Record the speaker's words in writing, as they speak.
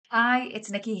Hi, it's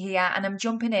Nikki here, and I'm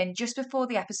jumping in just before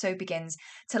the episode begins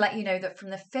to let you know that from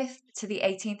the 5th to the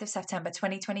 18th of September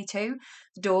 2022,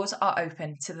 the doors are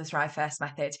open to the Thrive First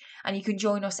method, and you can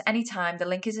join us anytime. The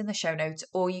link is in the show notes,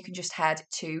 or you can just head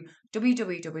to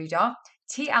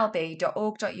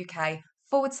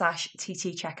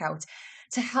www.tlb.org.uk/TT checkout.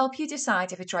 To help you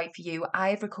decide if it's right for you, I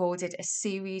have recorded a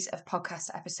series of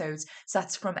podcast episodes. So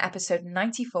that's from episode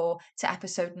 94 to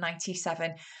episode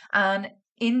 97. And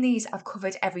in these, I've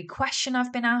covered every question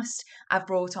I've been asked. I've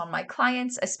brought on my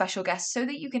clients as special guests so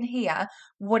that you can hear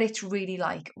what it's really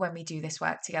like when we do this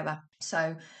work together.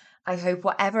 So I hope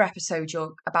whatever episode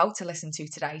you're about to listen to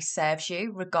today serves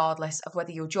you, regardless of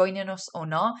whether you're joining us or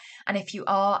not. And if you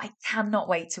are, I cannot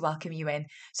wait to welcome you in.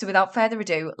 So without further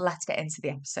ado, let's get into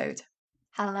the episode.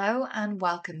 Hello and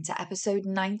welcome to episode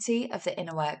 90 of the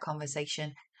Inner Work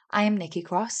Conversation. I am Nikki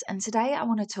Cross, and today I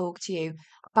want to talk to you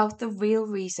about the real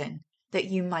reason that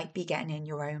you might be getting in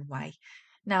your own way.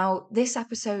 Now, this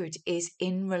episode is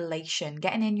getting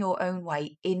in your own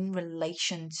way in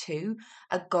relation to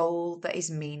a goal that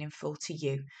is meaningful to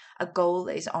you, a goal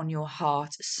that is on your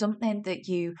heart, something that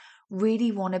you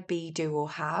really want to be, do, or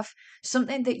have,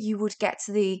 something that you would get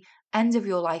to the end of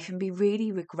your life and be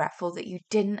really regretful that you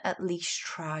didn't at least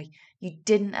try, you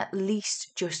didn't at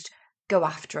least just go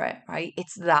after it, right?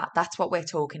 That's what we're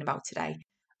talking about today.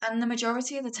 And the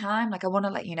majority of the time, I want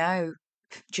to let you know,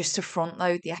 just to front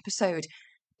load the episode,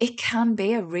 it can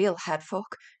be a real head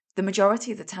fuck. The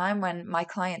majority of the time when my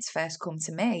clients first come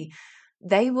to me,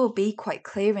 they will be quite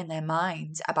clear in their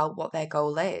mind about what their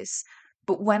goal is.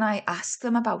 But when I ask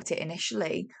them about it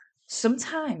initially,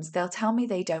 sometimes they'll tell me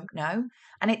they don't know.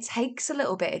 And it takes a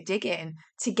little bit of digging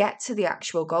to get to the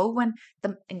actual goal when,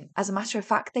 as a matter of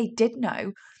fact, they did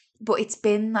know. But it's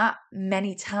been that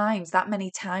many times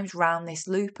round this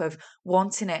loop of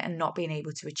wanting it and not being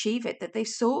able to achieve it that they've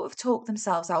sort of talked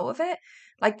themselves out of it.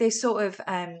 They've sort of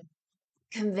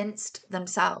convinced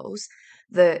themselves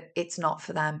that it's not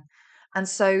for them. And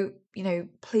so,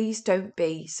 please don't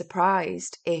be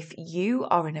surprised if you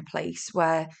are in a place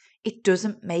where it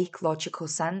doesn't make logical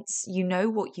sense. You know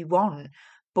what you want,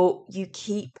 but you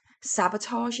keep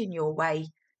sabotaging your way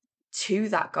to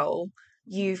that goal.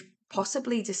 You've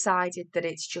possibly decided that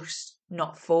it's just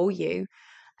not for you.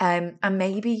 And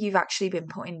maybe you've actually been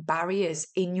putting barriers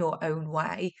in your own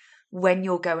way when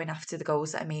you're going after the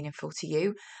goals that are meaningful to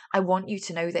you. I want you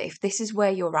to know that if this is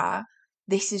where you're at,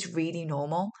 this is really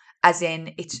normal, as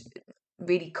in it's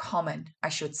really common, I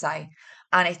should say.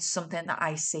 And it's something that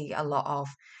I see a lot of.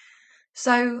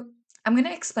 So I'm going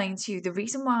to explain to you the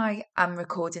reason why I'm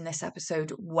recording this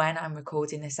episode when I'm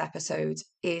recording this episode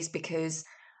is because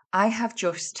I have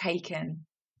just taken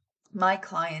my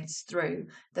clients through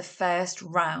the first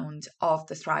round of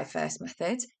the Thrive First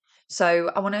method.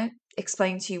 So I want to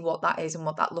explain to you what that is and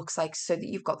what that looks like so that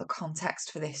you've got the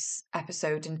context for this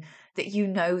episode and that you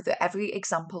know that every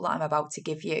example that I'm about to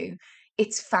give you,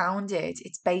 it's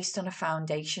based on a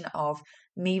foundation of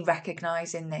me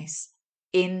recognizing this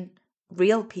in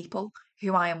real people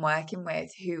who I am working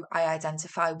with, who I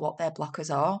identify what their blockers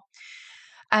are.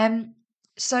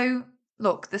 So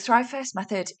look, the Thrive First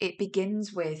method, it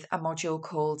begins with a module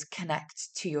called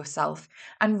Connect to Yourself.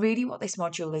 And really what this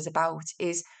module is about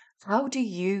is how do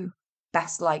you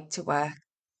best like to work?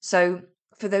 So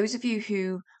for those of you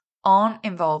who aren't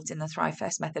involved in the Thrive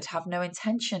First method, have no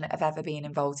intention of ever being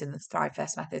involved in the Thrive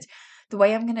First method, the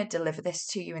way I'm going to deliver this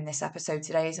to you in this episode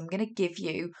today is I'm going to give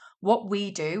you what we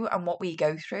do and what we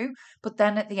go through. But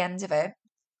then at the end of it,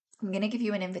 I'm going to give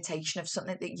you an invitation of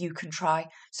something that you can try.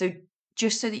 So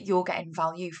just so that you're getting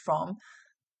value from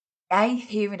A,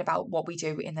 hearing about what we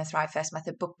do in the Thrive First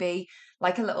method, but B,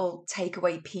 like a little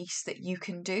takeaway piece that you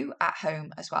can do at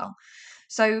home as well.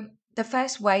 So the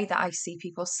first way that I see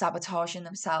people sabotaging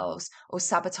themselves or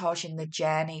sabotaging the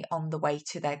journey on the way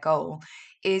to their goal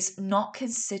is not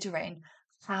considering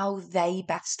how they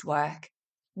best work.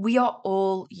 We are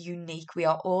all unique. We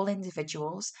are all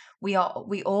individuals. We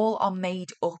all are made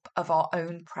up of our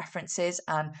own preferences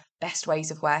and best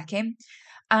ways of working.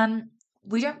 And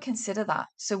we don't consider that.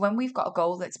 So when we've got a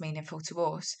goal that's meaningful to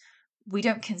us, we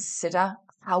don't consider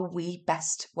how we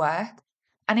best work.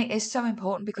 And it is so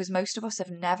important because most of us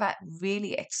have never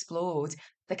really explored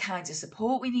the kinds of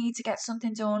support we need to get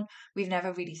something done. We've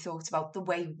never really thought about the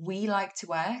way we like to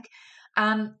work.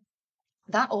 And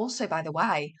that also, by the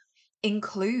way,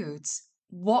 includes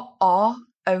what our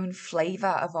own flavour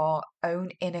of our own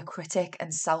inner critic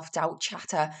and self doubt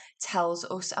chatter tells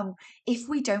us. And if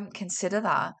we don't consider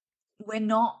that, we're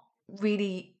not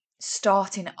really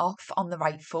starting off on the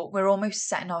right foot. We're almost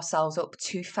setting ourselves up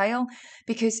to fail,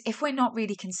 because if we're not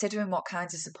really considering what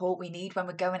kinds of support we need when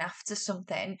we're going after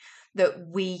something that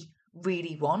we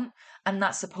really want, and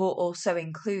that support also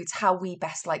includes how we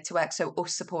best like to work, so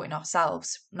us supporting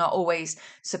ourselves, not always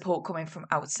support coming from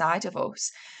outside of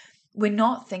us, we're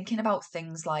not thinking about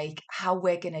things like how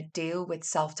we're going to deal with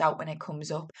self-doubt when it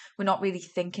comes up. We're not really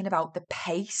thinking about the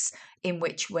pace in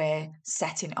which we're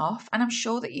setting off. And I'm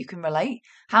sure that you can relate.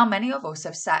 How many of us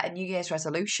have set a New Year's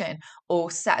resolution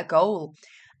or set a goal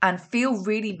and feel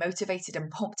really motivated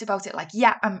and pumped about it, like,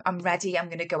 yeah, I'm ready, I'm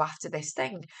going to go after this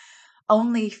thing,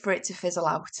 only for it to fizzle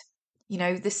out. You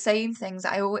know, the same things.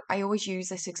 I always use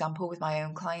this example with my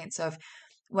own clients of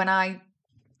when I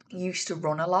used to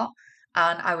run a lot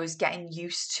and I was getting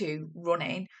used to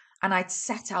running, and I'd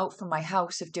set out from my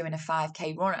house of doing a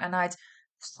 5K run and I'd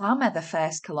hammer the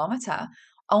first kilometre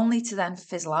only to then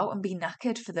fizzle out and be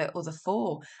knackered for the other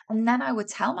four. And then I would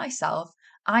tell myself,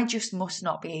 I just must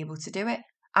not be able to do it.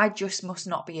 I just must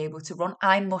not be able to run.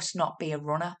 I must not be a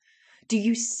runner. Do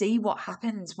you see what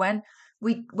happens when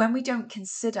we don't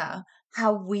consider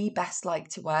how we best like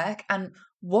to work and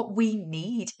what we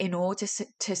need in order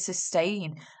to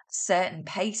sustain a certain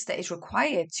pace that is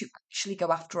required to actually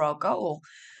go after our goal?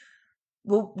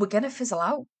 Well, we're going to fizzle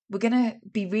out. We're going to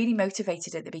be really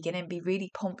motivated at the beginning, be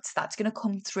really pumped. That's going to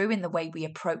come through in the way we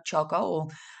approach our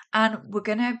goal. And we're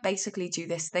going to basically do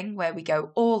this thing where we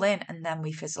go all in and then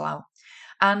we fizzle out.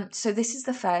 And so this is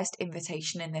the first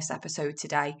invitation in this episode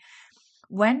today.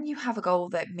 When you have a goal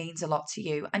that means a lot to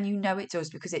you, and you know it does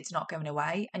because it's not going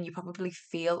away, and you probably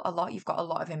feel a lot, you've got a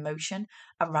lot of emotion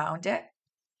around it,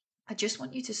 I just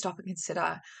want you to stop and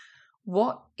consider,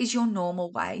 what is your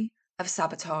normal way of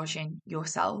sabotaging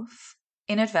yourself?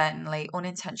 Inadvertently,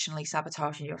 unintentionally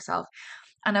sabotaging yourself.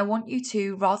 And I want you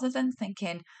to, rather than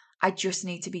thinking, I just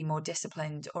need to be more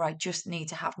disciplined, or I just need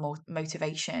to have more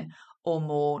motivation or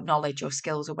more knowledge or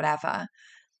skills or whatever,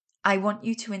 I want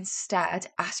you to instead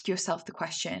ask yourself the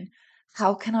question,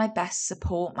 how can I best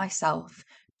support myself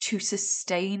to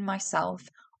sustain myself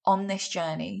on this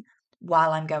journey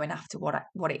while I'm going after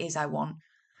what it is I want?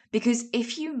 Because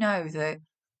if you know that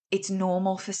it's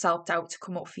normal for self-doubt to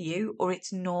come up for you, or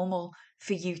it's normal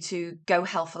for you to go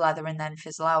hell for leather and then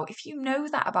fizzle out, if you know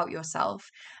that about yourself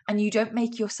and you don't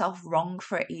make yourself wrong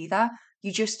for it either,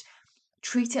 you just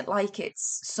treat it like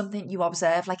it's something you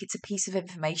observe, like it's a piece of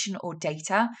information or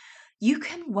data, you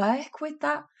can work with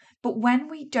that. But when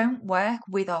we don't work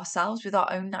with ourselves, with our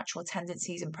own natural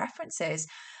tendencies and preferences,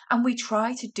 and we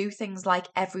try to do things like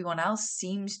everyone else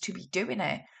seems to be doing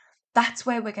it, that's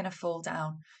where we're going to fall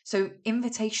down. So,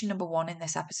 invitation number one in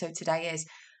this episode today is,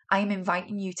 I am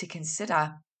inviting you to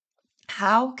consider,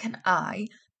 how can I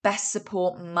best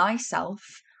support myself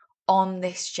on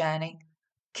this journey?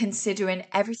 Considering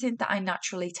everything that I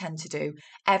naturally tend to do,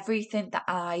 every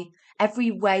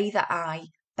way that I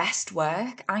best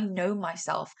work, I know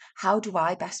myself. How do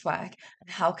I best work? And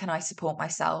how can I support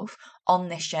myself on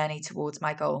this journey towards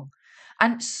my goal?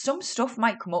 And some stuff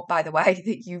might come up, by the way,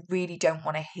 that you really don't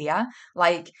want to hear.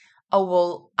 Like, oh,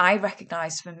 well, I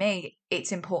recognize for me,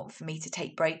 it's important for me to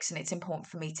take breaks, and it's important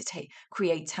for me to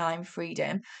create time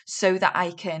freedom so that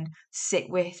I can sit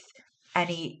with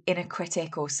any inner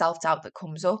critic or self-doubt that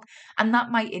comes up. And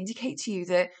that might indicate to you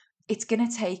that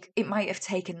it might have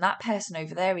taken that person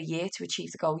over there a year to achieve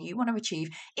the goal you want to achieve.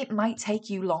 It might take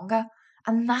you longer.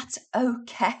 And that's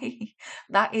okay.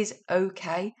 That is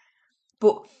okay.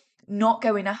 But not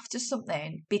going after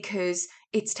something because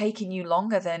it's taking you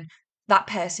longer than that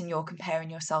person you're comparing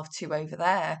yourself to over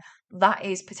there, that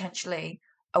is potentially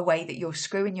a way that you're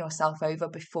screwing yourself over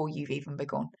before you've even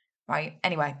begun, right?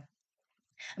 Anyway,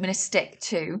 I'm going to stick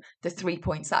to the 3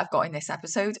 points that I've got in this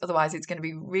episode. Otherwise, it's going to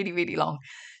be really, really long.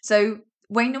 So,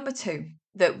 way number 2,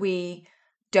 that we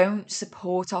don't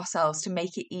support ourselves to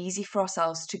make it easy for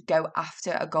ourselves to go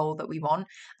after a goal that we want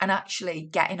and actually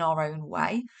get in our own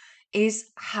way,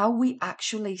 is how we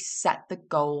actually set the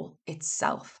goal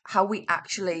itself, how we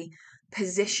actually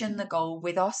position the goal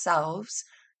with ourselves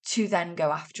to then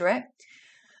go after it.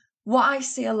 What I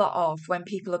see a lot of when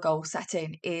people are goal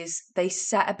setting is they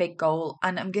set a big goal,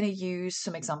 and I'm going to use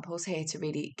some examples here to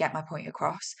really get my point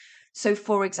across. So,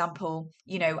 for example,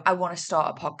 I want to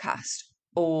start a podcast,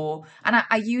 and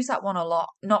I use that one a lot,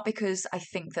 not because I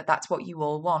think that that's what you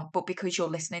all want, but because you're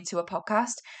listening to a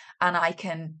podcast, and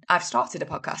I've started a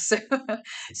podcast,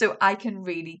 so I can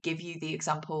really give you the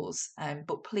examples.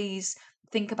 But please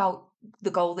think about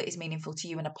the goal that is meaningful to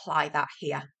you and apply that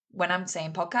here. When I'm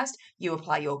saying podcast, you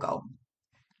apply your goal.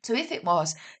 So if it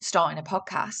was starting a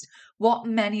podcast, what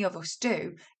many of us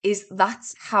do is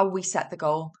that's how we set the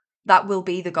goal. That will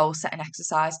be the goal setting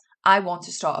exercise. I want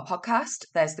to start a podcast.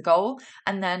 There's the goal.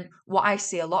 And then what I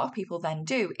see a lot of people then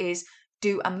do is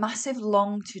do a massive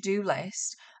long to-do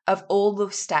list of all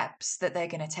the steps that they're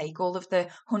going to take, all of the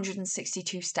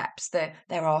 162 steps that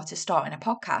there are to starting a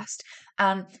podcast.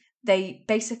 And they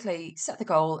basically set the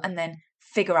goal and then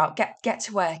figure out, get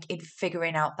to work in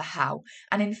figuring out the how.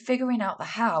 And in figuring out the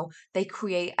how, they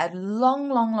create a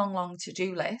long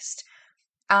to-do list,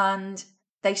 and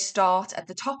they start at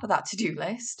the top of that to-do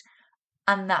list,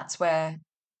 and that's where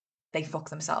they fuck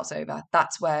themselves over.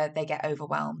 That's where they get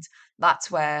overwhelmed. That's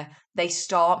where they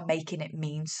start making it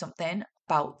mean something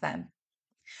about them.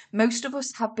 Most of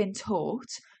us have been taught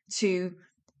to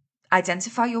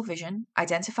identify your vision,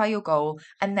 identify your goal,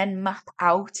 and then map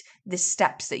out the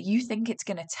steps that you think it's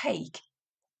going to take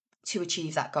to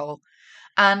achieve that goal.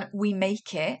 And we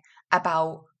make it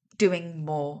about doing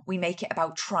more. We make it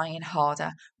about trying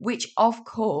harder, which of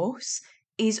course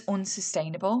is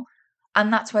unsustainable.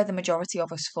 And that's where the majority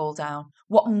of us fall down.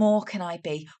 What more can I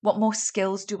be? What more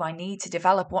skills do I need to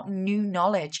develop? What new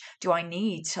knowledge do I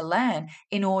need to learn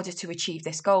in order to achieve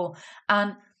this goal?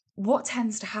 And what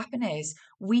tends to happen is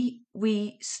we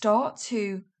start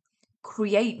to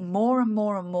create more and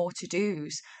more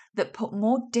to-dos that put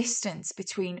more distance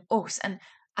between us and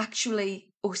actually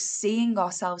us seeing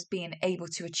ourselves being able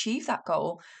to achieve that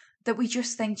goal, that we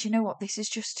just think, you know what, this is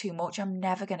just too much. I'm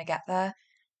never going to get there.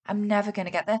 I'm never going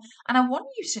to get there. And I want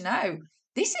you to know,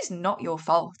 this is not your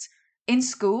fault. In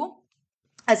school,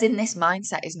 as in this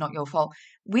mindset is not your fault.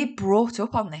 We're brought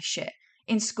up on this shit.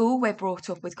 In school, we're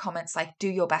brought up with comments like, do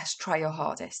your best, try your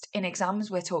hardest. In exams,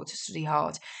 we're taught to study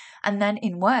hard. And then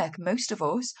in work, most of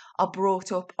us are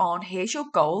brought up on, here's your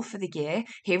goal for the year.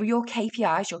 Here are your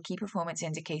KPIs, your key performance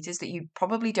indicators that you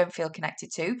probably don't feel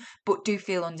connected to, but do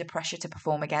feel under pressure to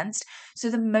perform against.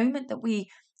 So the moment that we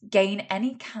gain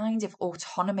any kind of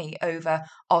autonomy over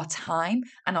our time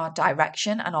and our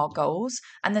direction and our goals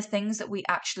and the things that we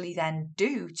actually then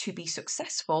do to be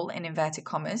successful, in inverted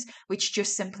commas, which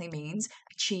just simply means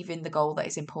achieving the goal that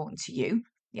is important to you.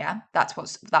 Yeah, that's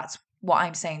what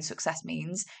I'm saying success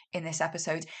means in this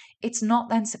episode. It's not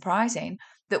then surprising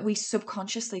that we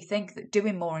subconsciously think that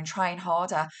doing more and trying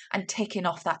harder and ticking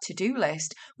off that to-do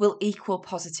list will equal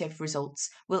positive results,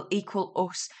 will equal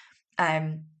us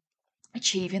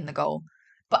achieving the goal.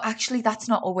 But actually, that's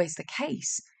not always the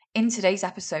case. In today's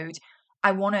episode,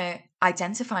 I want to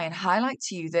identify and highlight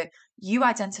to you that you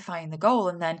identifying the goal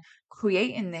and then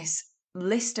creating this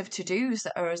list of to-dos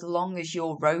that are as long as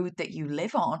your road that you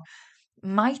live on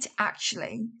might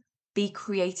actually be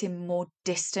creating more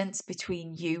distance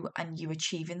between you and you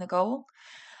achieving the goal.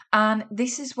 And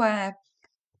this is where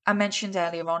I mentioned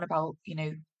earlier on about,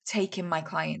 taking my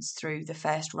clients through the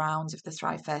first rounds of the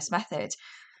Thrive First method.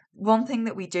 One thing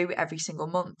that we do every single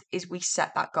month is we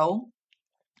set that goal.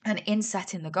 And in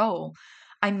setting the goal,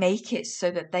 I make it so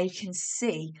that they can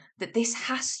see that this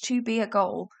has to be a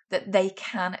goal that they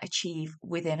can achieve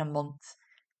within a month.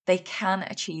 They can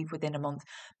achieve within a month.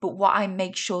 But what I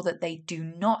make sure that they do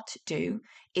not do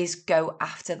is go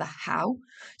after the how.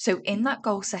 So in that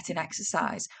goal setting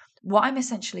exercise, what I'm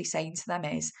essentially saying to them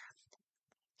is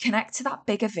connect to that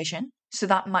bigger vision. So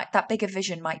that bigger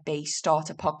vision might be start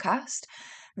a podcast.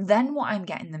 Then what I'm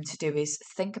getting them to do is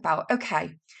think about,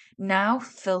 okay, now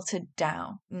filtered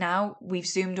down. Now we've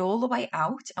zoomed all the way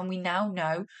out and we now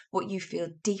know what you feel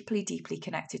deeply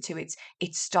connected to.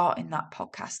 It's starting that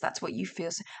podcast. That's what you feel.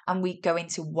 And we go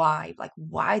into why, like,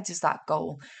 why does that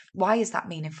goal, why is that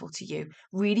meaningful to you?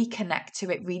 Really connect to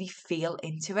it, really feel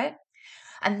into it.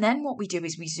 And then what we do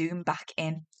is we zoom back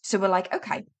in. So we're like,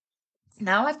 okay,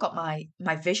 now I've got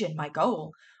my vision, my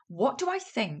goal. What do I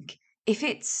think? If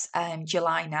it's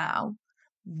July now,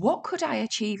 what could I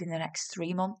achieve in the next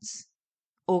 3 months?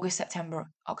 August, September,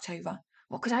 October.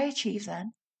 What could I achieve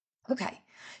then? Okay,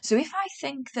 so if I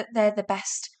think that they're the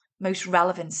best, most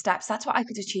relevant steps, that's what I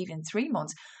could achieve in 3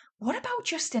 months. What about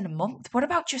just in a month? What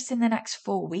about just in the next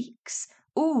 4 weeks?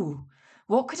 Ooh,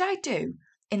 what could I do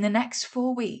in the next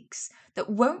 4 weeks that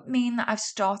won't mean that I've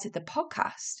started the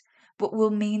podcast, but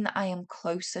will mean that I am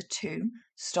closer to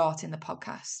starting the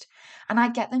podcast? And I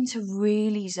get them to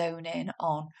really zone in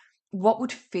on what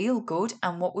would feel good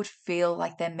and what would feel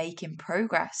like they're making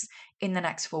progress in the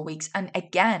next 4 weeks. And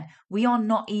again, we are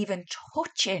not even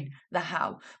touching the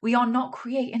how. We are not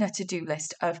creating a to-do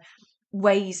list of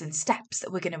ways and steps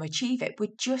that we're going to achieve it.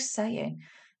 We're just saying,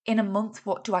 in a month,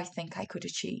 what do I think I could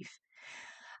achieve?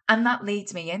 And that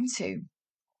leads me into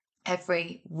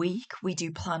every week we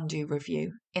do plan, do,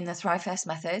 review. In the Thrive First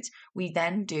method, we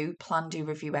then do plan, do,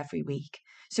 review every week.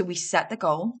 So we set the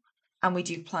goal and we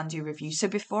do plan, do, review. So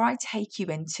before I take you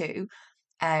into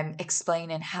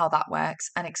explaining how that works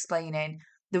and explaining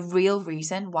the real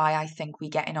reason why I think we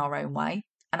get in our own way,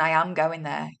 and I am going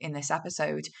there in this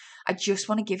episode, I just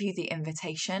want to give you the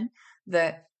invitation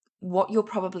that what you're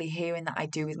probably hearing that I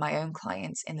do with my own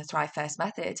clients in the Thrive First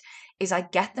method is I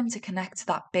get them to connect to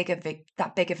that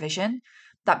bigger vision,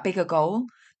 that bigger goal,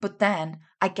 but then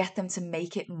I get them to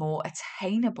make it more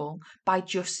attainable by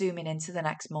just zooming into the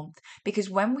next month. Because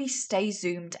when we stay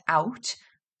zoomed out,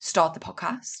 start the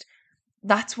podcast,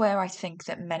 that's where I think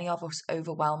that many of us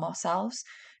overwhelm ourselves.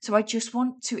 So I just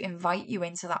want to invite you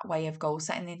into that way of goal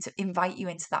setting, and to invite you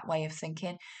into that way of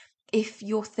thinking. If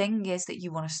your thing is that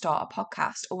you want to start a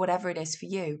podcast or whatever it is for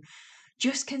you,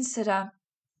 just consider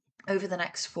over the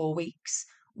next 4 weeks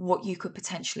what you could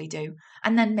potentially do.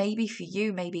 And then maybe for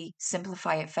you, maybe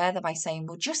simplify it further by saying,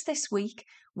 well, just this week,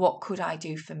 what could I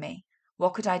do for me?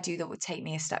 What could I do that would take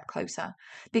me a step closer?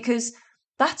 Because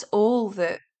that's all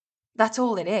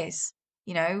it is.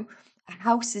 You know, a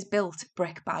house is built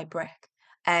brick by brick.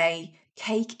 A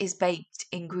cake is baked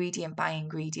ingredient by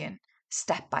ingredient,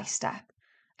 step by step.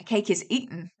 A cake is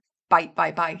eaten bite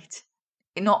by bite.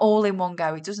 Not all in one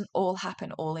go. It doesn't all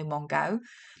happen all in one go.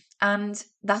 And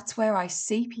that's where I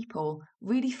see people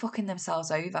really fucking themselves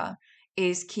over,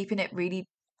 is keeping it really,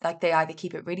 like, they either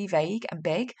keep it really vague and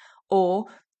big, or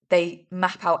they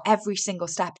map out every single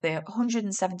step, the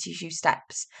 172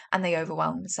 steps, and they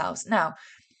overwhelm themselves. Now,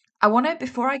 I want to,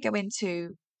 before I go into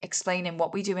explaining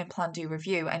what we do in Plan, Do,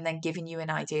 Review, and then giving you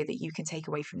an idea that you can take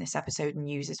away from this episode and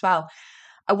use as well,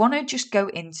 I want to just go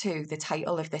into the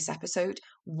title of this episode.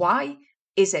 Why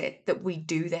is it that we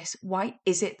do this? Why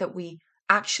is it that we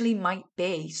actually might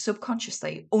be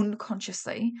subconsciously,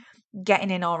 unconsciously getting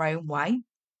in our own way?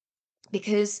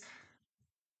 Because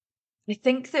I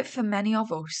think that for many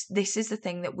of us, this is the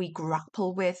thing that we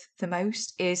grapple with the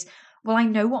most is, well, I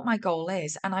know what my goal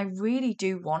is and I really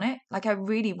do want it. Like, I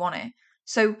really want it.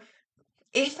 So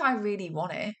if I really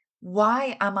want it,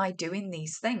 why am I doing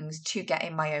these things to get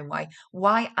in my own way?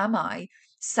 Why am I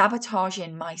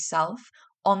sabotaging myself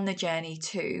on the journey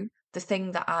to the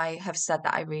thing that I have said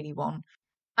that I really want?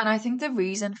 And I think the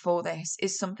reason for this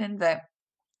is something that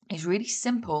is really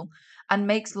simple and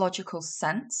makes logical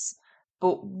sense,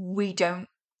 but we don't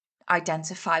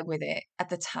identify with it at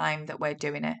the time that we're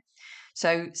doing it.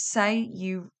 So, say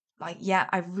you like, yeah,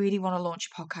 I really want to launch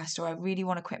a podcast, or I really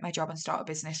want to quit my job and start a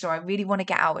business, or I really want to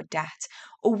get out of debt,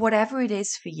 or whatever it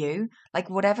is for you,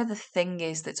 like whatever the thing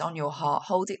is that's on your heart,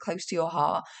 hold it close to your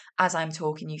heart as I'm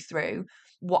talking you through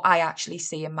what I actually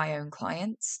see in my own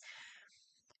clients.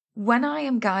 When I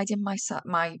am guiding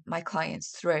my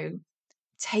clients through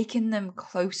taking them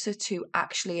closer to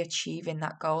actually achieving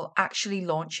that goal, actually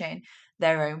launching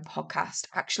their own podcast,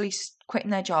 actually quitting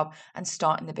their job and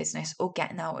starting the business, or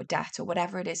getting out of debt, or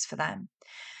whatever it is for them.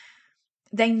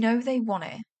 They know they want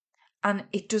it, and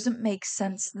it doesn't make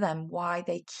sense to them why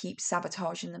they keep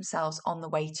sabotaging themselves on the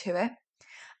way to it.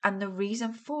 And the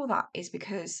reason for that is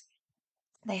because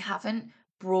they haven't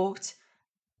brought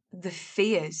the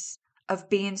fears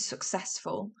of being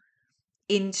successful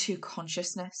into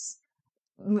consciousness.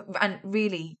 And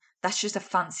really, that's just a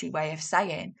fancy way of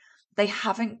saying they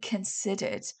haven't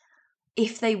considered,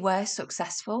 if they were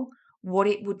successful, what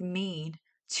it would mean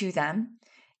to them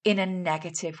in a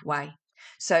negative way.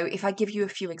 So if I give you a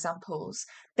few examples,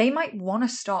 they might want to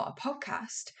start a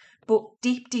podcast, but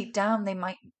deep down they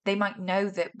might know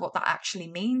that what that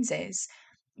actually means is,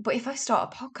 but if I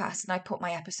start a podcast and I put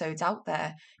my episodes out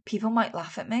there, people might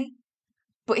laugh at me.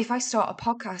 But if I start a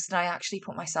podcast and I actually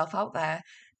put myself out there,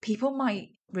 people might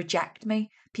reject me.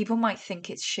 People might think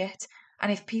it's shit.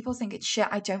 And if people think it's shit,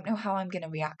 I don't know how I'm going to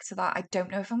react to that. I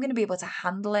don't know if I'm going to be able to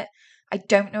handle it. I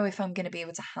don't know if I'm going to be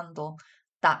able to handle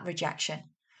that rejection.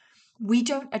 We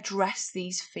don't address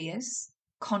these fears,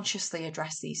 consciously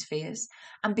address these fears.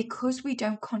 And because we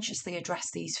don't consciously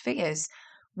address these fears,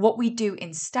 what we do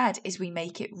instead is we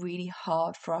make it really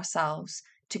hard for ourselves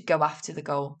to go after the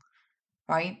goal,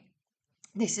 right?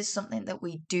 This is something that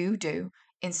we do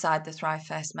inside the Thrive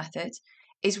First method,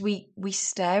 is we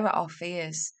stare at our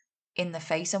fears in the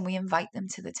face and we invite them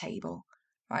to the table,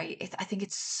 right? I think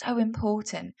it's so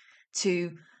important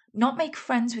to not make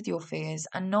friends with your fears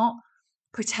and not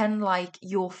pretend like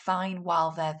you're fine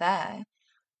while they're there,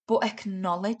 but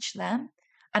acknowledge them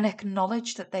and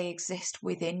acknowledge that they exist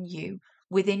within you,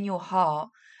 within your heart,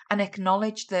 and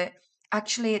acknowledge that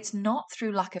actually it's not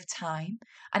through lack of time,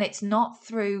 and it's not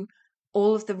through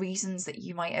all of the reasons that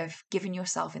you might have given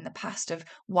yourself in the past of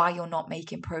why you're not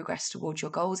making progress towards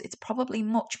your goals. It's probably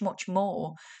much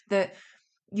more that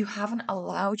you haven't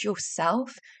allowed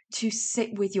yourself to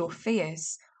sit with your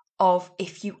fears of,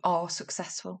 if you are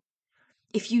successful,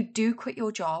 if you do quit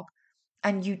your job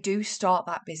and you do start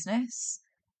that business,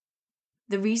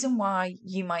 The reason why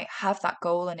you might have that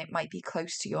goal and it might be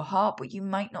close to your heart, but you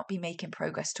might not be making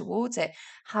progress towards it.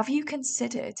 Have you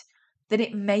considered that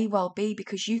it may well be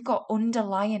because you've got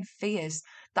underlying fears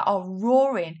that are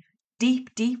roaring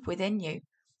deep, deep within you?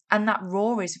 And that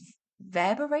roar is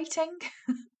reverberating,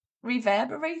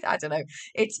 reverberate. I don't know.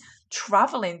 It's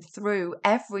traveling through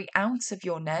every ounce of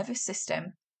your nervous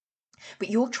system, but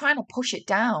you're trying to push it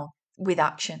down with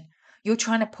action. You're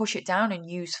trying to push it down and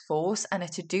use force and a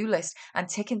to-do list and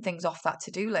ticking things off that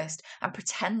to-do list and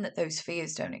pretend that those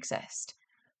fears don't exist.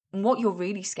 And what you're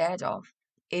really scared of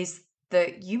is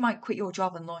that you might quit your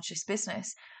job and launch this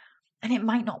business and it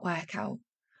might not work out.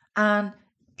 And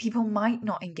people might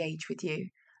not engage with you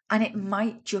and it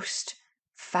might just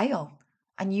fail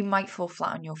and you might fall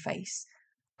flat on your face.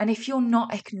 And if you're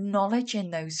not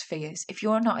acknowledging those fears, if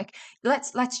you're not,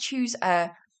 let's choose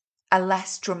a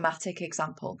less dramatic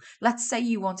example. Let's say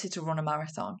you wanted to run a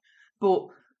marathon, but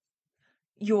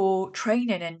you're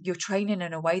training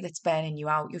in a way that's burning you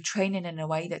out. You're training in a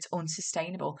way that's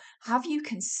unsustainable. Have you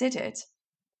considered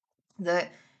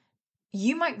that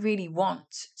you might really want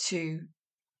to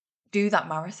do that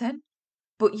marathon,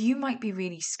 but you might be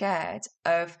really scared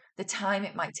of the time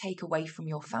it might take away from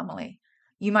your family?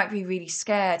 You might be really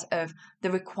scared of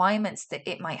the requirements that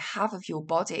it might have of your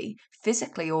body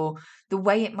physically, or the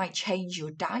way it might change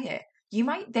your diet.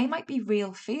 They might be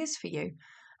real fears for you.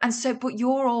 And so, but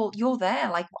you're there,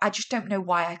 like, I just don't know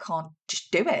why I can't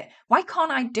just do it. Why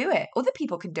can't I do it? Other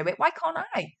people can do it. Why can't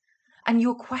I? And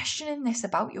you're questioning this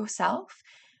about yourself.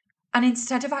 And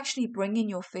instead of actually bringing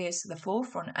your fears to the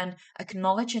forefront and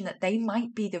acknowledging that they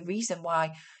might be the reason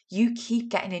why you keep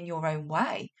getting in your own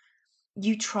way,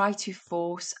 you try to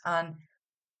force and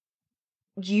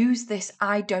use this,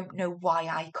 I don't know why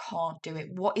I can't do it.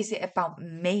 What is it about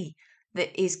me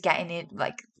that is getting it?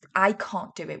 Like, I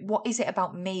can't do it. What is it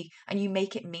about me? And you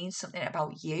make it mean something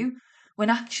about you, when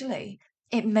actually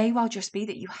it may well just be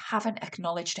that you haven't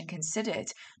acknowledged and considered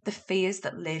the fears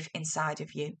that live inside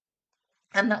of you.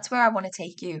 And that's where I want to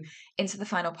take you into the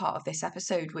final part of this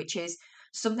episode, which is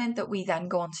something that we then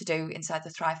go on to do inside the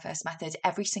Thrive First method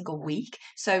every single week.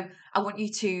 So I'll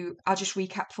just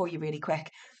recap for you really quick.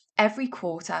 Every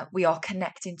quarter, we are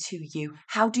connecting to you.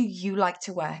 How do you like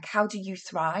to work? How do you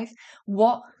thrive?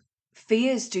 What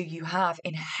fears do you have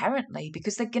inherently?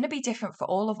 Because they're going to be different for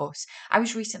all of us. I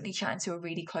was recently chatting to a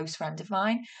really close friend of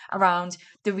mine around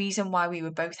the reason why we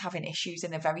were both having issues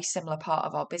in a very similar part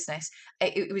of our business.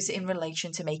 It was in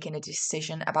relation to making a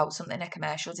decision about something, a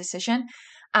commercial decision.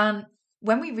 And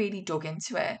when we really dug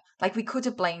into it, like, we could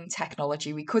have blamed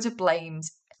technology, we could have blamed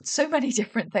so many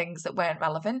different things that weren't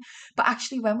relevant. But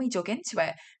actually, when we dug into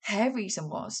it, her reason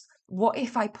was, what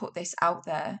if I put this out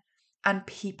there and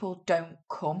people don't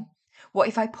come? What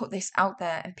if I put this out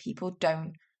there and people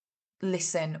don't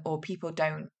listen, or people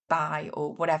don't buy,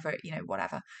 or whatever,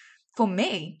 whatever? For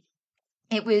me,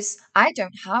 it was, I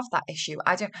don't have that issue.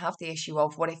 I don't have the issue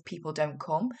of what if people don't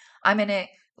come. I'm in it,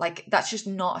 like, that's just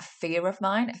not a fear of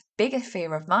mine. A bigger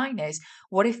fear of mine is,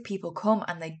 what if people come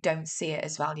and they don't see it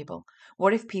as valuable?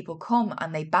 What if people come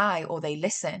and they buy or they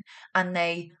listen and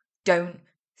they don't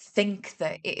think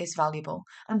that it is valuable?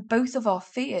 And both of our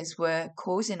fears were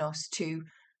causing us to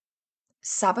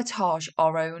sabotage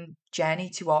our own journey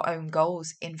to our own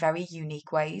goals in very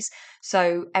unique ways.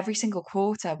 So every single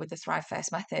quarter with the Thrive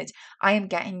First method, I am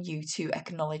getting you to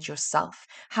acknowledge yourself.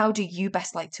 How do you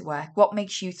best like to work? What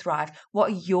makes you thrive?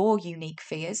 What are your unique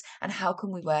fears? And how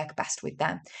can we work best with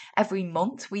them? Every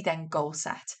month, we then goal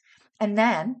set. And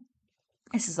then,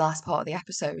 this is the last part of the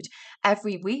episode,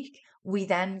 every week, we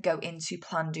then go into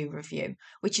plan, do, review,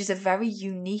 which is a very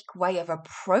unique way of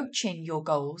approaching your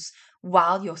goals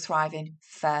while you're thriving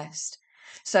first.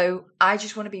 So I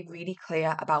just want to be really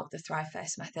clear about the Thrive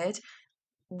First method.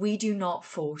 We do not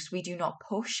force, we do not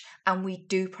push, and we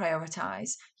do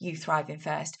prioritize you thriving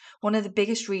first. One of the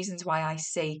biggest reasons why I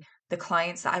see the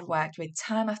clients that I've worked with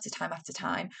time after time after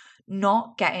time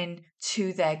not getting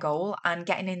to their goal and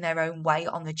getting in their own way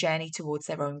on the journey towards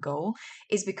their own goal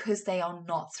is because they are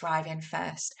not thriving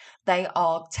first. They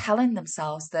are telling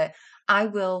themselves that, I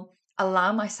will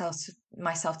allow myself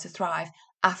to thrive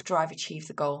after I've achieved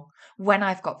the goal. When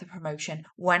I've got the promotion,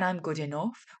 when I'm good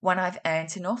enough, when I've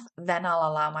earned enough, then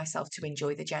I'll allow myself to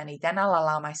enjoy the journey. Then I'll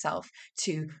allow myself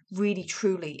to really,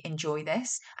 truly enjoy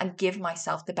this and give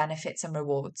myself the benefits and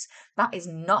rewards. That is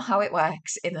not how it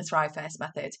works in the Thrive First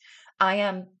method. I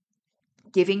am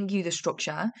giving you the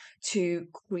structure to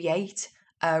create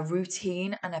a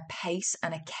routine and a pace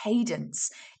and a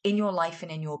cadence in your life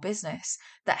and in your business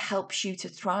that helps you to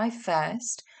thrive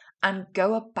first and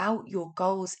go about your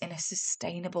goals in a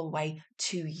sustainable way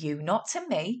to you, not to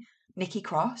me, Nikki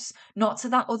Cross, not to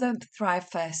that other Thrive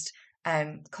First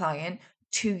client,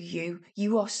 to you.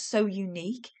 You are so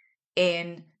unique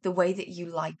in the way that you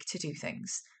like to do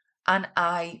things. And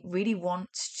I really want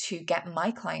to get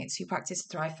my clients who practice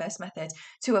the Thrive First method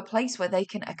to a place where they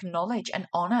can acknowledge and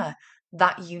honor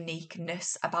that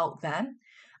uniqueness about them.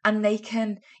 And they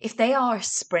can, if they are a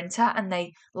sprinter and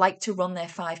they like to run their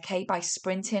 5K by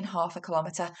sprinting half a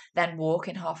kilometer, then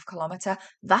walking half a kilometer,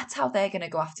 that's how they're going to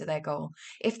go after their goal.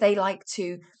 If they like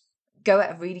to go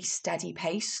at a really steady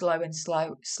pace, slow and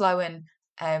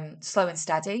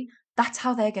steady, that's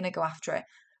how they're going to go after it.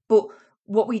 But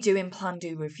what we do in Plan,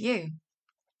 Do, Review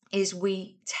is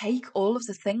we take all of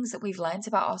the things that we've learned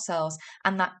about ourselves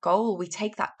and that goal, we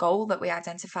take that goal that we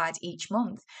identified each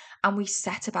month and we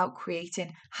set about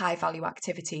creating high value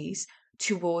activities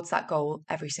towards that goal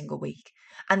every single week.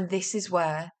 And this is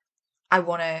where I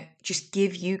want to just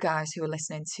give you guys who are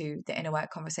listening to the Inner Work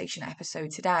Conversation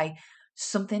episode today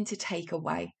something to take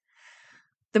away.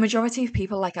 The majority of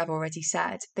people, like I've already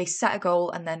said, they set a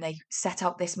goal and then they set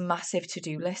out this massive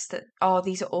to-do list that, oh,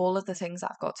 these are all of the things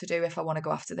that I've got to do if I want to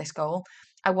go after this goal.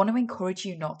 I want to encourage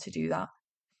you not to do that.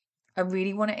 I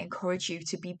really want to encourage you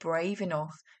to be brave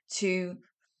enough to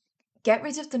get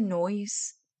rid of the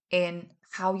noise in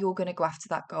how you're going to go after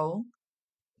that goal.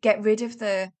 Get rid of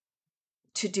the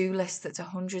to-do list that's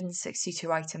 162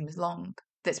 items long,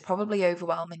 that's probably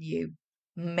overwhelming you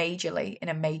majorly in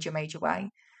a major way.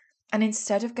 And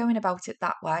instead of going about it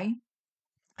that way,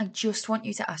 I just want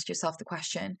you to ask yourself the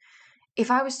question, if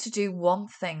I was to do one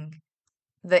thing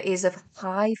that is of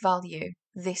high value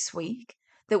this week,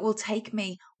 that will take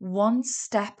me one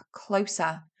step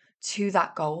closer to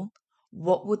that goal,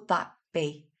 what would that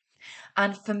be?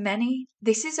 And for many,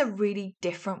 this is a really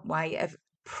different way of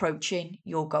approaching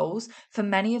your goals. For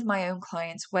many of my own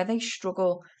clients, where they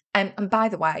struggle, and by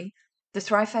the way, the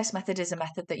Thrive First method is a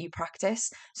method that you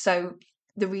practice. So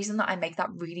the reason that I make that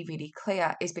really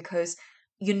clear is because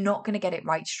you're not going to get it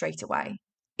right straight away.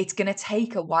 It's going to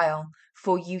take a while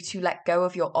for you to let go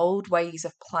of your old ways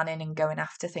of planning and going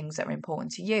after things that are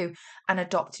important to you and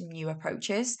adopt new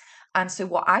approaches. And so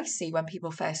what I see when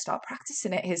people first start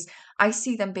practicing it is I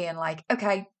see them being like,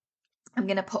 okay, I'm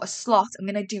going to put a slot, I'm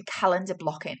going to do calendar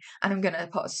blocking, and I'm going to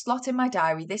put a slot in my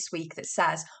diary this week that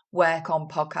says work on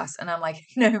podcast. And I'm like,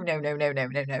 no.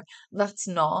 That's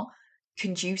not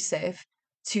conducive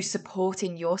to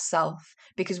supporting yourself,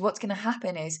 because what's going to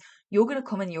happen is you're going to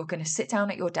come and you're going to sit down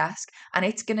at your desk and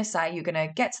it's going to say, you're going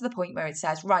to get to the point where it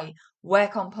says, right,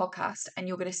 work on podcast. And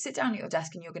you're going to sit down at your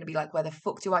desk and you're going to be like, where the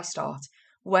fuck do I start?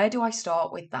 Where do I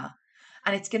start with that?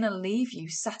 And it's going to leave you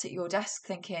sat at your desk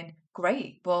thinking,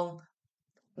 great, well,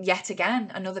 yet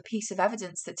again, another piece of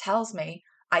evidence that tells me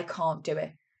I can't do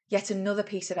it. Yet another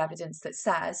piece of evidence that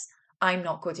says I'm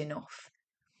not good enough.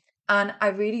 And I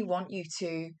really want you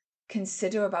to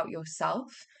consider about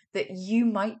yourself that you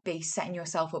might be setting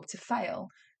yourself up to fail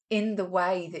in the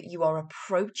way that you are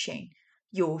approaching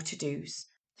your to-dos.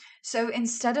 So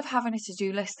instead of having a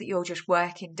to-do list that you're just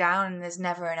working down and there's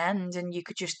never an end and you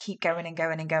could just keep going and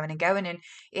going and going and going and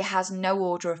it has no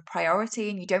order of priority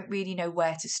and you don't really know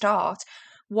where to start,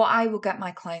 what I will get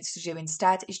my clients to do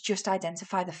instead is just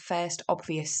identify the first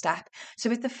obvious step.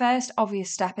 So if the first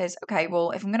obvious step is, okay,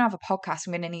 well, if I'm going to have a podcast,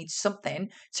 I'm going to need something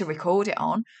to record it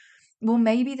on. Well,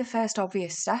 maybe the first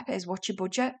obvious step is what's your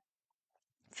budget?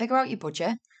 Figure out your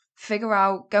budget,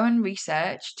 go and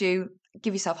research, give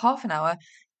yourself half an hour,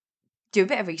 do a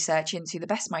bit of research into the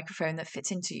best microphone that fits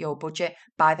into your budget,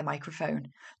 buy the microphone.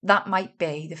 That might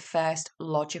be the first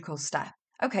logical step.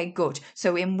 Okay, good.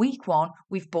 So in week 1,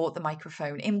 we've bought the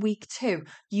microphone. In week 2,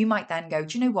 you might then go,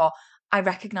 do you know what? I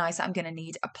recognize that I'm going to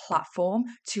need a platform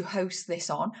to host this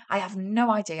on. I have no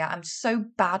idea. I'm so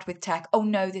bad with tech. Oh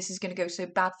no, this is going to go so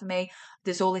bad for me.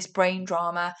 There's all this brain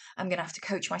drama. I'm going to have to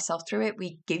coach myself through it.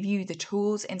 We give you the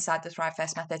tools inside the Thrive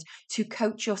First method to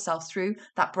coach yourself through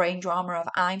that brain drama of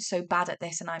I'm so bad at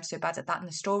this and I'm so bad at that. And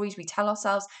the stories we tell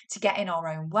ourselves to get in our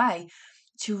own way,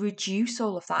 to reduce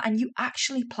all of that. And you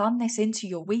actually plan this into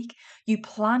your week. You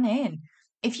plan in.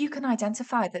 If you can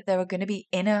identify that there are going to be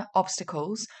inner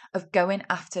obstacles of going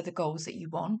after the goals that you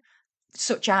want,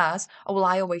 such as, oh, well,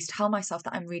 I always tell myself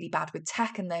that I'm really bad with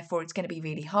tech and therefore it's going to be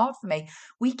really hard for me.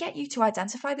 We get you to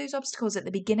identify those obstacles at the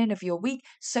beginning of your week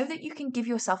so that you can give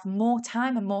yourself more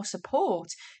time and more support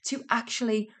to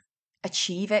actually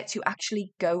achieve it, to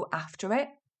actually go after it.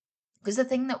 Because the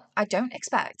thing that I don't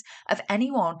expect of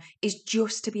anyone is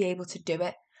just to be able to do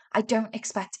it. I don't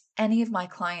expect any of my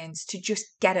clients to just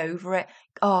get over it.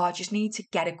 Oh, I just need to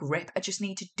get a grip. I just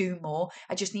need to do more.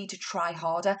 I just need to try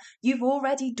harder. You've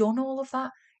already done all of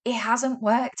that. It hasn't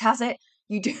worked, has it?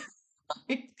 You do.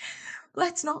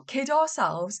 let's not kid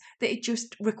ourselves that it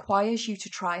just requires you to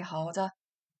try harder.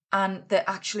 And that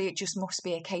actually it just must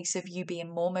be a case of you being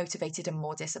more motivated and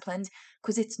more disciplined,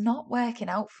 because it's not working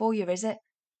out for you, is it?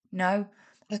 No,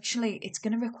 actually, it's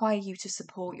going to require you to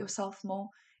support yourself more.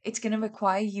 It's going to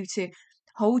require you to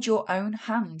hold your own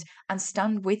hand and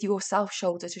stand with yourself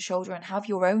shoulder to shoulder and have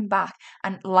your own back.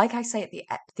 And like I say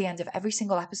at the end of every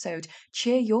single episode,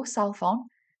 cheer yourself on.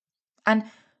 And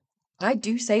I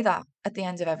do say that at the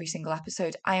end of every single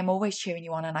episode. I am always cheering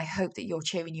you on, and I hope that you're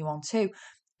cheering you on too.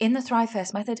 In the Thrive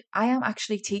First method, I am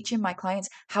actually teaching my clients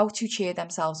how to cheer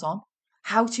themselves on,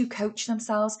 how to coach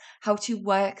themselves, how to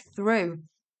work through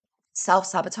self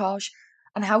sabotage,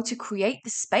 and how to create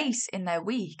the space in their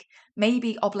week,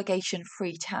 maybe obligation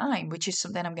free time, which is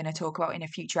something I'm going to talk about in a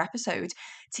future episode,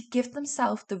 to give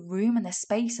themselves the room and the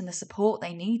space and the support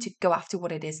they need to go after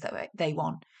what it is that they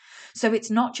want. So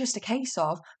it's not just a case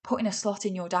of putting a slot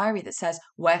in your diary that says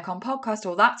work on podcast,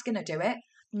 or that's going to do it.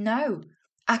 No,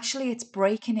 actually, it's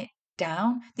breaking it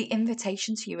down. The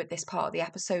invitation to you at this part of the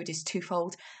episode is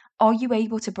twofold. Are you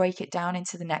able to break it down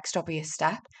into the next obvious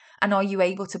step? And are you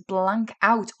able to blank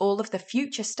out all of the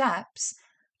future steps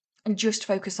and just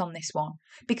focus on this one?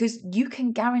 Because you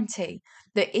can guarantee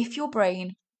that if your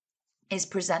brain is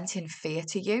presenting fear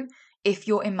to you, if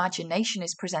your imagination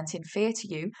is presenting fear to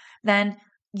you, then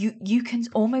you can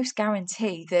almost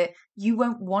guarantee that you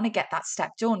won't want to get that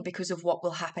step done because of what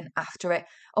will happen after it.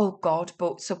 Oh God,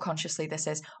 but subconsciously this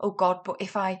is, oh God, but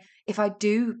if I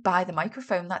do buy the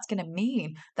microphone, that's going to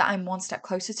mean that I'm one step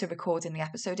closer to recording the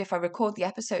episode. If I record the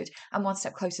episode, I'm one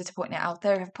step closer to putting it out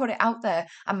there. If I put it out there,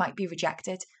 I might be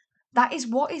rejected. That is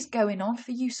what is going on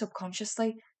for you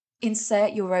subconsciously.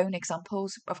 Insert your own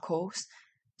examples, of course.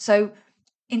 So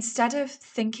instead of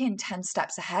thinking 10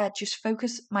 steps ahead, just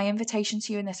focus. My invitation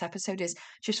to you in this episode is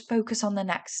just focus on the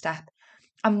next step.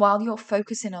 And while you're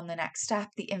focusing on the next step,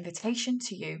 the invitation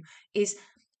to you is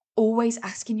always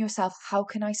asking yourself, how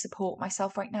can I support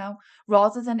myself right now?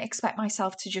 Rather than expect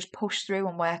myself to just push through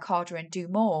and work harder and do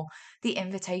more, the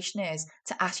invitation is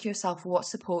to ask yourself, what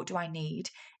support do I need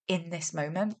in this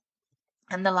moment?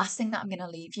 And the last thing that I'm going to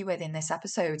leave you with in this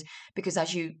episode, because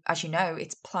as you know,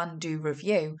 it's plan, do,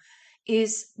 review,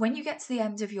 is when you get to the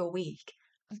end of your week,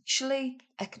 actually,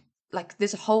 like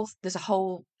there's a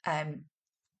whole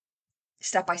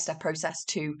step-by-step process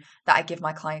to that I give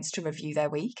my clients to review their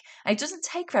week. And it doesn't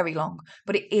take very long,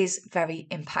 but it is very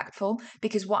impactful,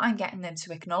 because what I'm getting them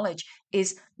to acknowledge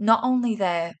is not only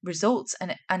their results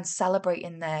and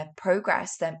celebrating their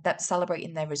progress, that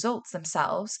celebrating their results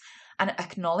themselves and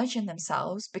acknowledging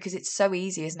themselves, because it's so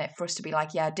easy, isn't it, for us to be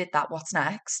like, yeah, I did that, what's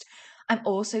next? I'm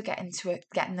also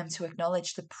getting them to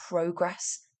acknowledge the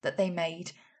progress that they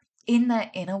made in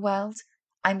their inner world.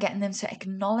 I'm getting them to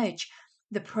acknowledge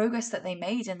the progress that they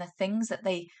made and the things that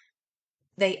they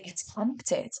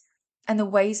attempted and the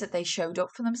ways that they showed up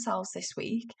for themselves this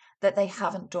week that they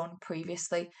haven't done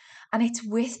previously. And it's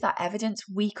with that evidence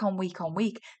week on week on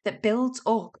week that builds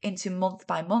up into month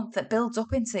by month, that builds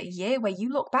up into a year where you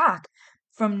look back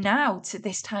from now to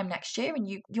this time next year and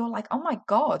you're like, oh my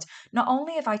God, not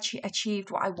only have I achieved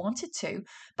what I wanted to,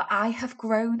 but I have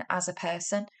grown as a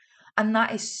person. And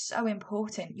that is so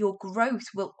important. Your growth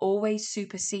will always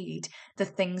supersede the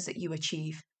things that you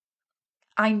achieve.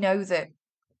 I know that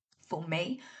for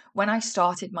me, when I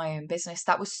started my own business,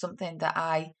 that was something that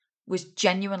I was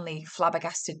genuinely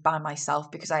flabbergasted by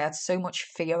myself, because I had so much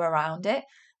fear around it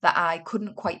that I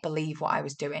couldn't quite believe what I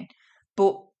was doing.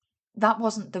 But that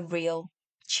wasn't the real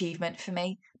achievement for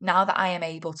me. Now that I am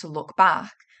able to look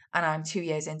back and I'm 2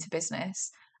 years into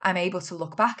business, I'm able to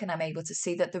look back and I'm able to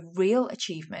see that the real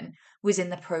achievement was in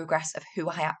the progress of who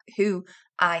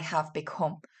I have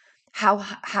become, how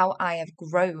I have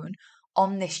grown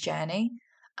on this journey.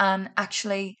 And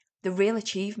actually, the real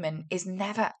achievement is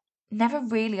never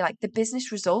really like the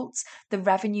business results, the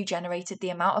revenue generated, the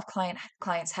amount of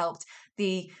clients helped,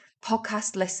 the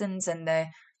podcast listens, and the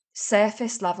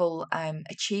surface level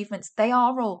achievements. They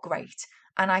are all great.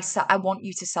 And I want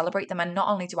you to celebrate them. And not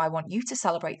only do I want you to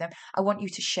celebrate them, I want you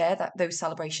to share those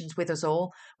celebrations with us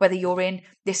all. Whether you're in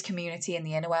this community in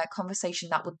the Inner Work Conversation,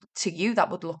 that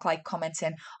would look like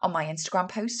commenting on my Instagram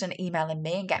post and emailing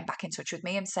me and getting back in touch with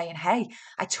me and saying, hey,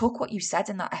 I took what you said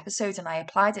in that episode and I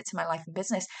applied it to my life and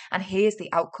business, and here's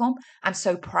the outcome. I'm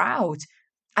so proud.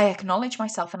 I acknowledge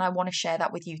myself and I want to share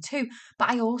that with you too. But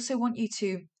I also want you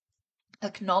to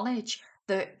acknowledge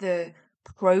the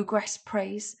progress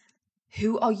praise.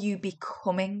 Who are you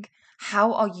becoming?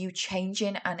 How are you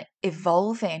changing and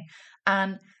evolving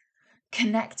and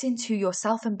connecting to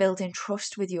yourself and building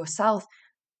trust with yourself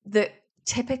that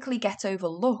typically gets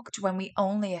overlooked when we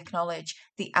only acknowledge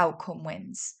the outcome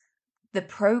wins? The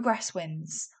progress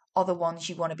wins are the ones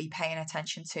you want to be paying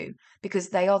attention to, because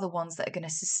they are the ones that are going to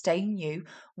sustain you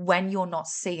when you're not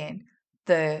seeing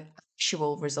the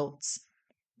actual results.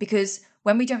 Because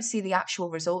when we don't see the actual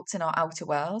results in our outer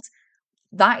world,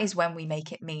 that is when we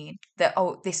make it mean that,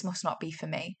 oh, this must not be for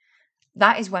me.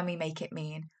 That is when we make it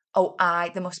mean, oh,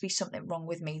 there must be something wrong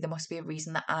with me. There must be a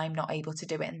reason that I'm not able to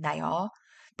do it, and they are.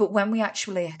 But when we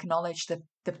actually acknowledge the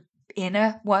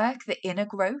inner work, the inner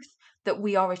growth that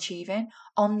we are achieving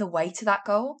on the way to that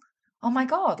goal, oh my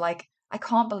God, like, I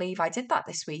can't believe I did that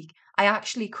this week. I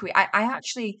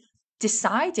actually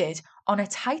decided on a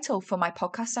title for my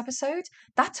podcast episode.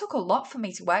 That took a lot for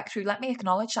me to work through. Let me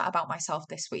acknowledge that about myself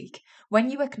this week. When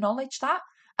you acknowledge that,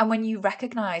 and when you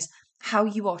recognize how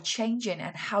you are changing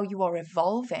and how you are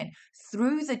evolving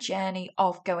through the journey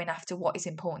of going after what is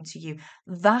important to you,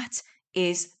 that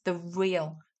is the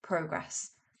real progress.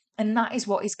 And that is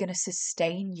what is going to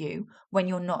sustain you when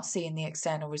you're not seeing the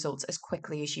external results as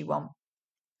quickly as you want.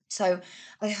 So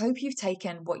I hope you've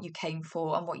taken what you came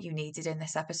for and what you needed in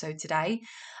this episode today.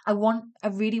 I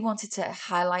really wanted to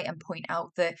highlight and point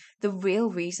out that the real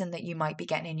reason that you might be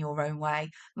getting in your own way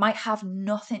might have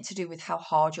nothing to do with how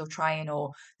hard you're trying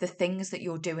or the things that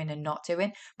you're doing and not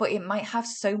doing, but it might have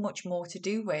so much more to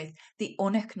do with the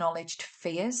unacknowledged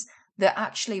fears that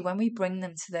actually, when we bring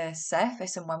them to the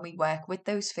surface and when we work with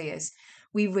those fears,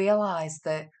 we realize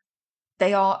that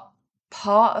they are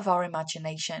part of our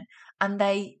imagination, and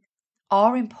they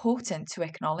are important to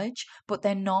acknowledge, but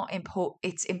they're not important.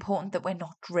 It's important that we're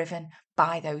not driven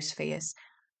by those fears.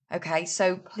 Okay,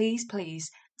 so please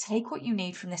take what you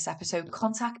need from this episode.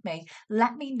 Contact me.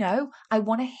 Let me know. I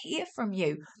want to hear from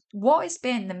you. What has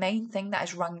been the main thing that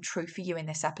has rung true for you in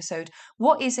this episode?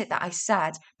 What is it that I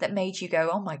said that made you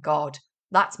go, oh my God,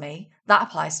 that's me. That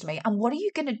applies to me. And what are you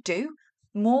going to do?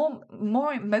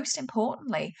 Most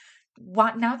importantly,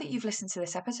 now that you've listened to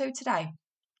this episode today,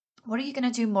 what are you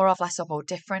going to do more of, less of, or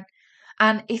different?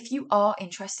 And if you are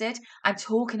interested, I'm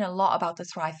talking a lot about the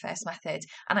Thrive First method,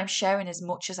 and I'm sharing as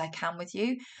much as I can with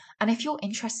you. And if you're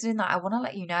interested in that, I want to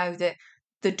let you know that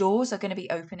the doors are going to be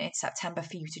open in September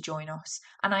for you to join us.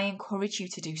 And I encourage you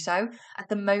to do so. At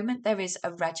the moment, there is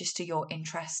a register your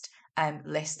interest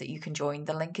list that you can join.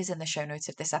 The link is in the show notes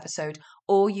of this episode,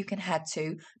 or you can head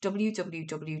to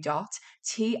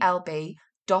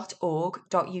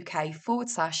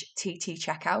www.tlb.org.uk/TT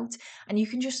checkout, and you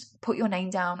can just put your name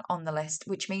down on the list,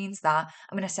 which means that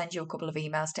I'm going to send you a couple of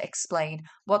emails to explain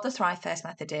what the Thrive First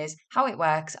method is, how it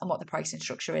works, and what the pricing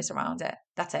structure is around it.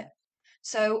 That's it.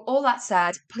 So, all that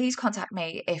said, please contact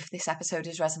me if this episode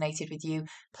has resonated with you.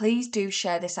 Please do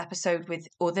share this episode with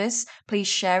others. Please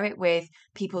share it with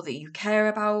people that you care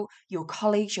about, your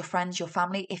colleagues, your friends, your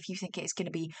family, if you think it's going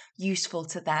to be useful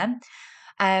to them.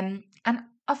 And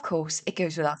of course, it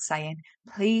goes without saying,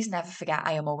 please never forget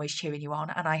I am always cheering you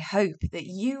on, and I hope that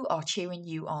you are cheering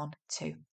you on too.